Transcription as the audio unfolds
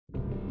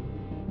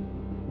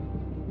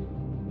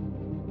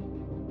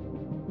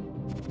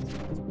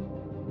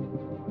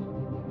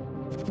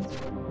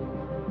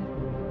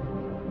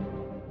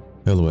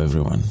Hello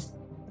everyone,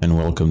 and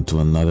welcome to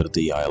another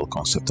DIL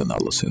concept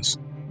analysis.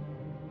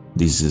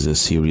 This is a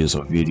series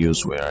of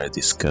videos where I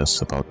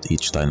discuss about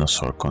each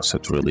dinosaur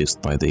concept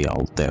released by the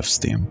DIL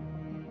devs team.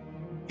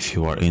 If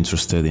you are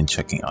interested in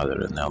checking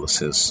other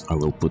analysis, I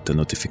will put the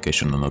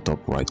notification on the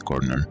top right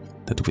corner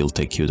that will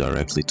take you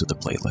directly to the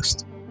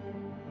playlist.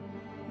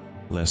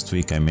 Last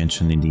week I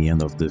mentioned in the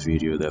end of the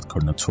video that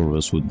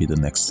Ceratosaurus would be the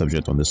next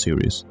subject on the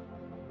series.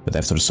 But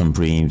after some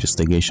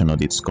pre-investigation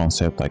of its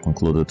concept, I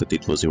concluded that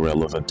it was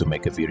irrelevant to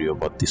make a video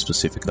about this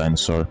specific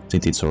dinosaur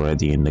since it's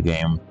already in the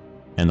game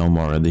and no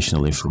more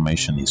additional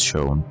information is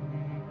shown.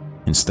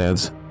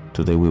 Instead,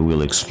 today we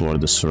will explore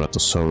the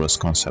Ceratosaurus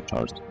concept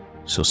art,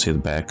 so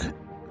sit back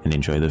and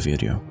enjoy the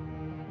video.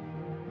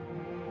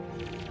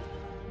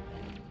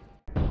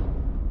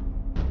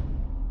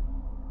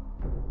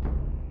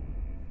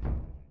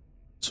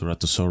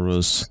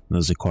 Ceratosaurus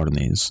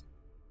nasicornis,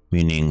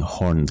 meaning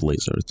horned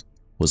lizard,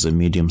 was a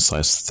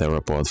medium-sized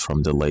theropod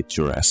from the late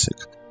Jurassic,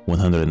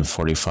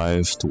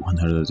 145 to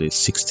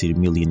 160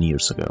 million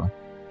years ago.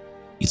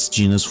 Its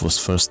genus was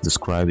first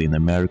described in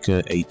America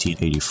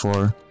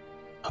 1884,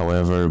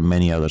 however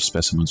many other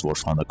specimens were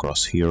found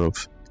across Europe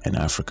and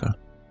Africa.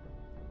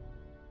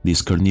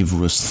 This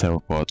carnivorous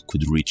theropod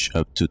could reach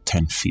up to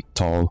 10 feet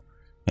tall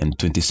and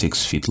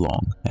 26 feet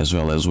long, as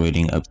well as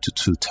weighing up to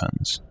 2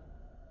 tons.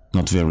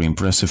 Not very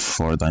impressive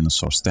for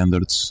dinosaur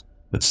standards,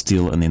 but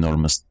still an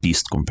enormous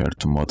beast compared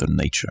to modern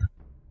nature.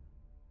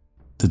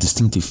 The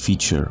distinctive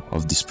feature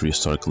of this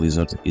prehistoric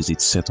lizard is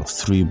its set of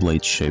 3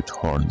 blade-shaped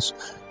horns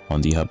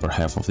on the upper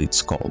half of its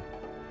skull,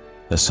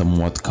 a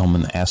somewhat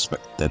common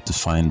aspect that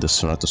defined the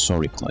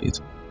Ceratosauric clade.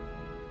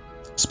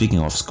 Speaking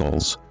of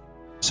skulls,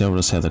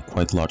 Ceratosaurus had a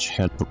quite large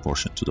head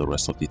proportion to the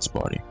rest of its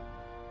body,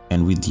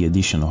 and with the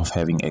addition of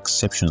having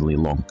exceptionally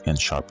long and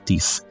sharp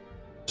teeth,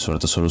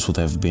 Ceratosaurus would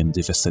have been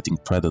devastating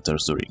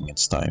predators during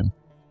its time,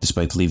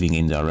 despite living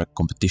in direct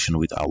competition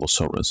with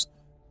Allosaurus,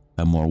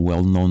 a more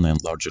well-known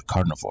and larger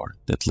carnivore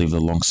that lived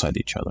alongside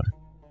each other.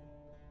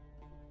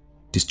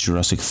 This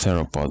Jurassic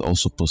theropod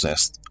also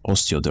possessed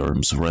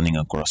osteoderms running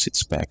across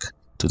its back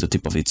to the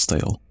tip of its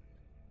tail,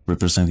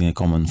 representing a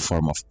common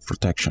form of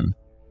protection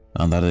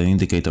and an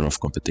indicator of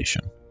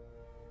competition.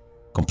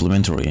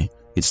 Complementary,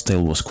 its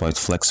tail was quite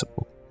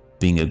flexible,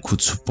 being a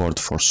good support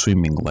for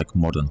swimming like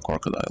modern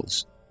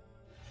crocodiles.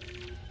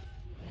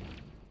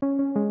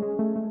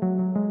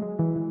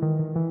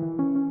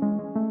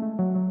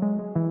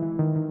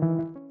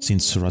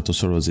 Since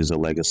Ceratosaurus is a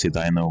legacy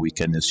dino, we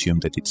can assume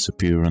that its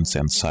appearance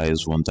and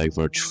size won't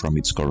diverge from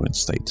its current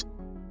state.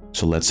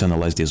 So let's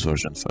analyze this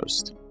version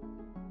first.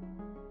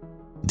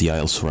 The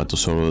DIL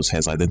Ceratosaurus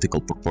has identical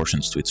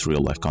proportions to its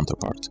real-life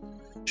counterpart,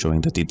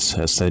 showing that it's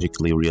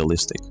aesthetically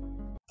realistic,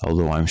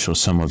 although I'm sure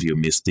some of you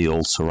missed the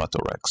old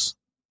Ceratorex.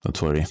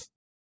 Don't worry,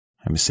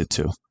 I miss it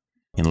too.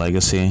 In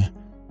Legacy,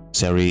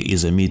 Ceri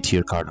is a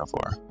mid-tier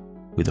carnivore,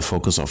 with a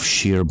focus of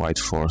sheer bite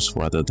force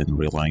rather than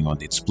relying on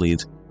its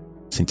bleed,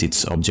 since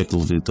it's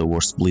objectively the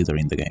worst bleeder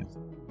in the game.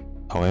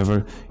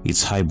 However,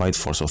 its high bite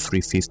force of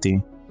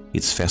 350,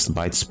 its fast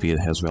bite speed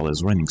as well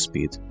as running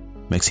speed,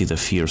 makes it a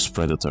fierce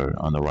predator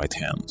on the right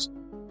hand.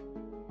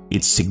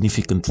 Its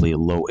significantly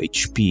low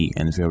HP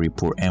and very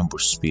poor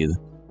ambush speed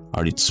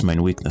are its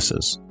main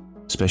weaknesses,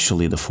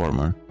 especially the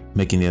former,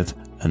 making it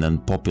an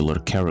unpopular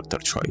character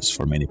choice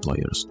for many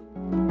players.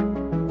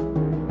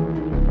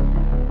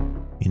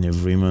 In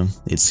Evrima,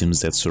 it seems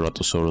that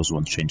Ceratosaurus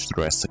won't change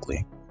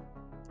drastically.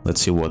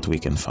 Let's see what we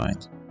can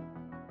find.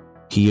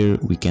 Here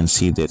we can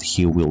see that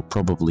he will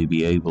probably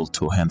be able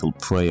to handle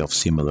prey of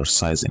similar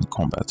size in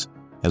combat,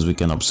 as we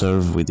can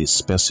observe with this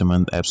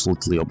specimen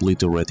absolutely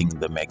obliterating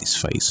the Maggie's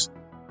face.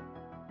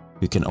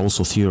 We can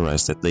also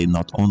theorize that they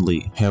not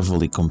only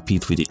heavily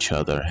compete with each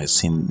other as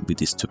seen with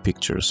these 2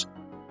 pictures,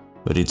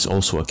 but it's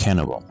also a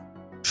cannibal,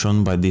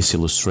 shown by this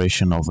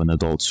illustration of an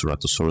adult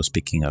Ceratosaurus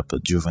picking up a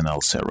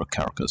juvenile Cera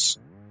carcass.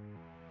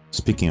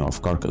 Speaking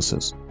of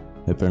carcasses,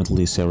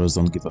 apparently Ceras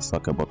don't give a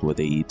fuck about what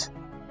they eat,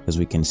 as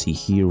we can see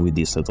here with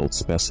this adult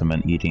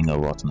specimen eating a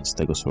rotten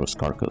Stegosaurus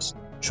carcass,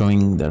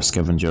 showing their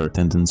scavenger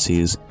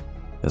tendencies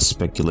as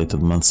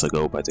speculated months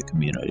ago by the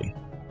community.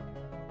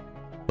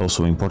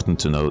 Also important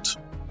to note,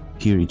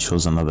 here it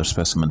shows another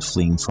specimen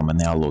fleeing from an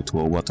allo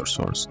to a water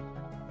source.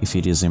 If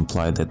it is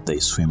implied that they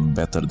swim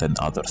better than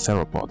other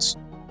theropods,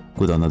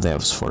 good on the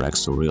devs for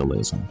extra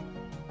realism.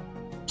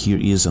 Here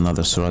is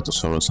another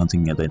Ceratosaurus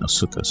hunting a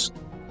Deinosuchus.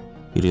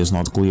 It is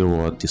not clear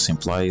what this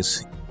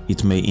implies.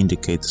 It may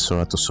indicate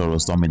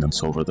Ceratosaurus'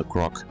 dominance over the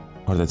croc,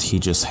 or that he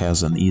just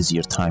has an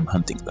easier time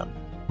hunting them.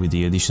 With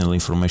the additional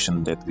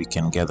information that we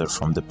can gather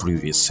from the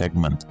previous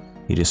segment,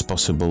 it is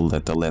possible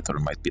that the latter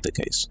might be the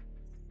case.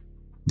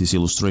 This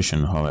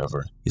illustration,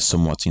 however, is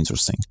somewhat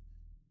interesting.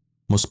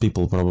 Most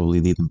people probably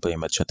didn't pay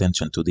much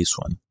attention to this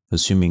one,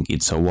 assuming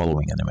it's a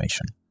wallowing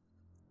animation.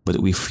 But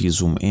if we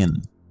zoom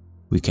in,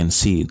 we can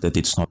see that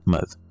it's not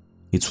mud,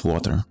 it's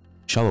water,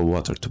 shallow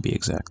water to be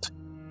exact.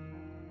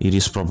 It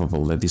is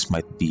probable that this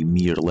might be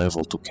mere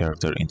level to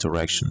character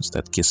interactions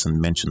that Kissen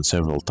mentioned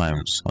several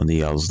times on the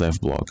DIL's dev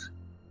blog.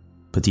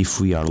 But if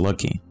we are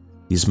lucky,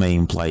 This may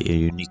imply a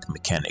unique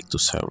mechanic to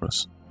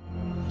Saurus.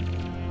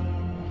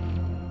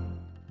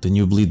 The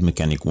new bleed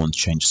mechanic won't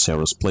change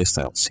Saurus'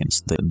 playstyle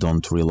since they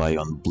don't rely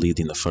on bleed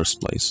in the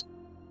first place,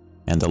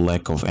 and the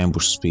lack of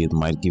ambush speed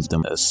might give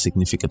them a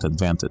significant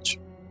advantage.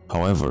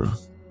 However,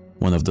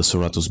 one of the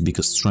Ceratosaurus'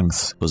 biggest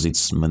strengths was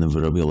its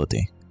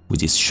maneuverability,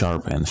 with its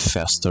sharp and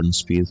fast turn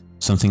speed,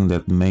 something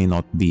that may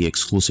not be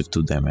exclusive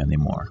to them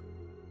anymore.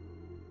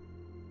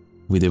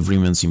 With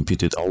Evrima's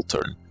imputed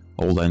alt-turn,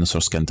 all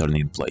dinosaurs can turn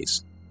in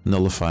place,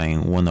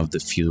 nullifying one of the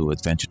few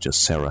advantages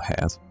Sarah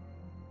had.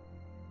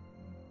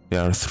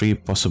 There are three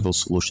possible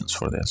solutions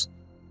for this.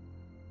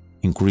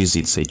 Increase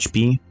its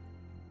HP,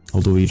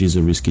 although it is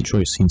a risky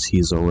choice since he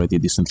is already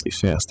decently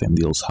fast and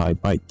deals high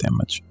bite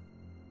damage.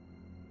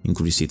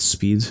 Increase its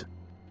speed,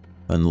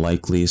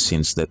 unlikely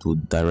since that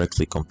would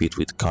directly compete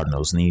with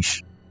Carno's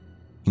niche.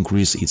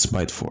 Increase its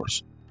bite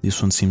force.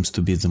 This one seems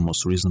to be the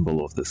most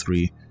reasonable of the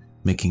three,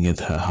 making it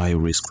a high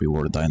risk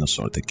reward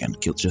dinosaur that can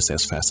kill just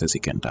as fast as he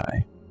can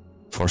die,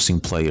 forcing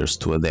players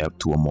to adapt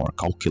to a more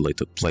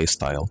calculated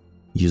playstyle,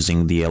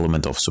 using the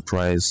element of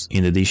surprise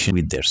in addition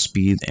with their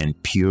speed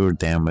and pure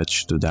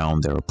damage to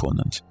down their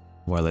opponent,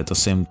 while at the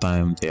same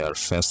time they are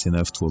fast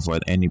enough to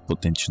avoid any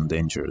potential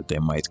danger they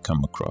might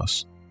come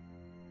across.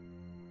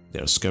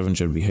 Their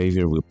scavenger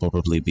behavior will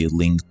probably be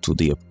linked to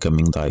the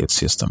upcoming diet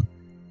system,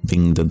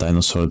 being the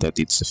dinosaur that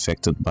is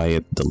affected by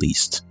it the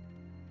least.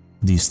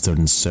 This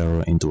turns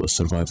Sarah into a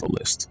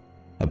survivalist,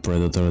 a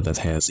predator that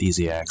has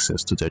easy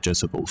access to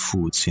digestible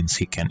food since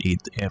he can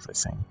eat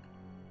everything,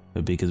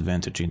 a big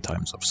advantage in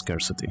times of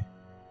scarcity.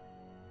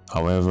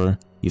 However,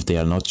 if they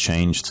are not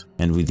changed,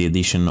 and with the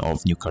addition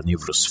of new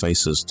carnivorous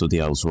faces to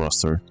the Owl's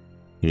roster,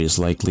 it is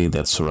likely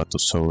that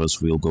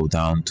Ceratosaurus will go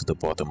down to the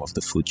bottom of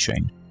the food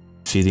chain,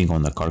 feeding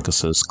on the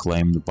carcasses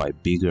claimed by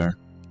bigger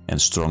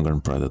and stronger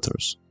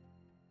predators.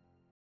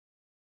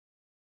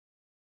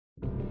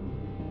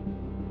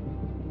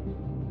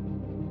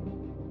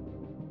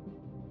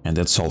 And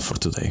that's all for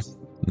today.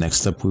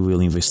 Next up we will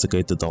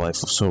investigate the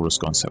Life of Saurus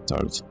concept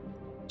art.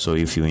 So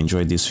if you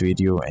enjoyed this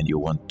video and you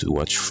want to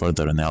watch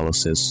further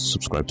analysis,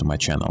 subscribe to my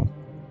channel.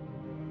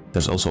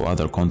 There's also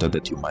other content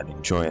that you might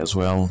enjoy as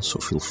well, so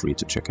feel free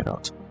to check it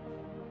out.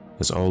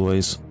 As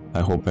always, I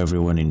hope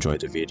everyone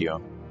enjoyed the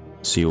video.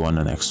 See you on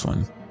the next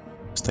one.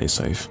 Stay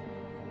safe.